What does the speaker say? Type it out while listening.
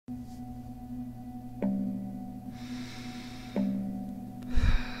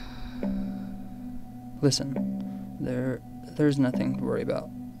Listen, there's nothing to worry about.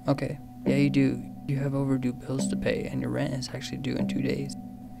 Okay, yeah, you do. You have overdue bills to pay, and your rent is actually due in 2 days.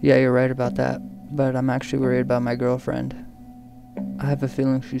 Yeah, you're right about that, but I'm actually worried about my girlfriend. I have a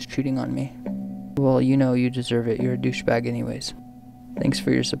feeling she's cheating on me. Well, you know you deserve it. You're a douchebag anyways. Thanks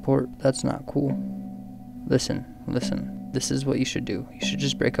for your support. That's not cool. Listen. This is what you should do. You should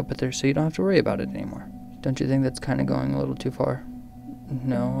just break up with her so you don't have to worry about it anymore. Don't you think that's kind of going a little too far?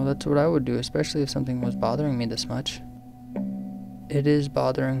 No, that's what I would do, especially if something was bothering me this much. It is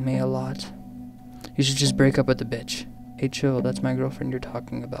bothering me a lot. You should just break up with the bitch. Hey, chill, that's my girlfriend you're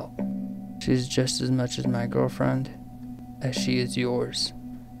talking about. She's just as much as my girlfriend as she is yours.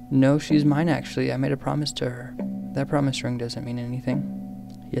 No, she's mine actually. I made a promise to her. That promise ring doesn't mean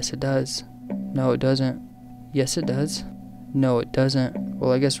anything. Yes, it does. No, it doesn't. Yes, it does. No, it doesn't.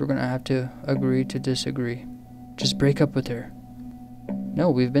 Well, I guess we're gonna have to agree to disagree. Just break up with her. No,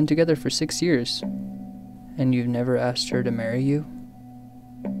 we've been together for 6 years. And you've never asked her to marry you?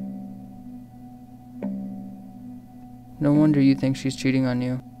 No wonder you think she's cheating on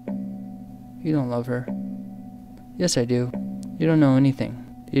you. You don't love her. Yes, I do. You don't know anything.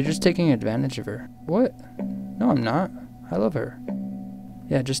 You're just taking advantage of her. What? No, I'm not. I love her.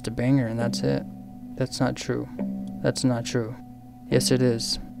 Yeah, just to bang her and that's it. That's not true. That's not true. Yes, it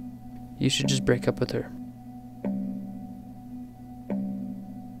is. You should just break up with her.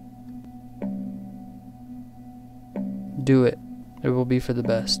 Do it. It will be for the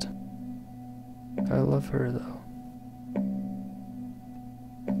best. I love her, though.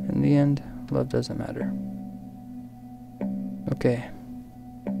 In the end, love doesn't matter. Okay.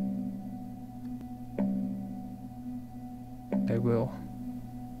 I will.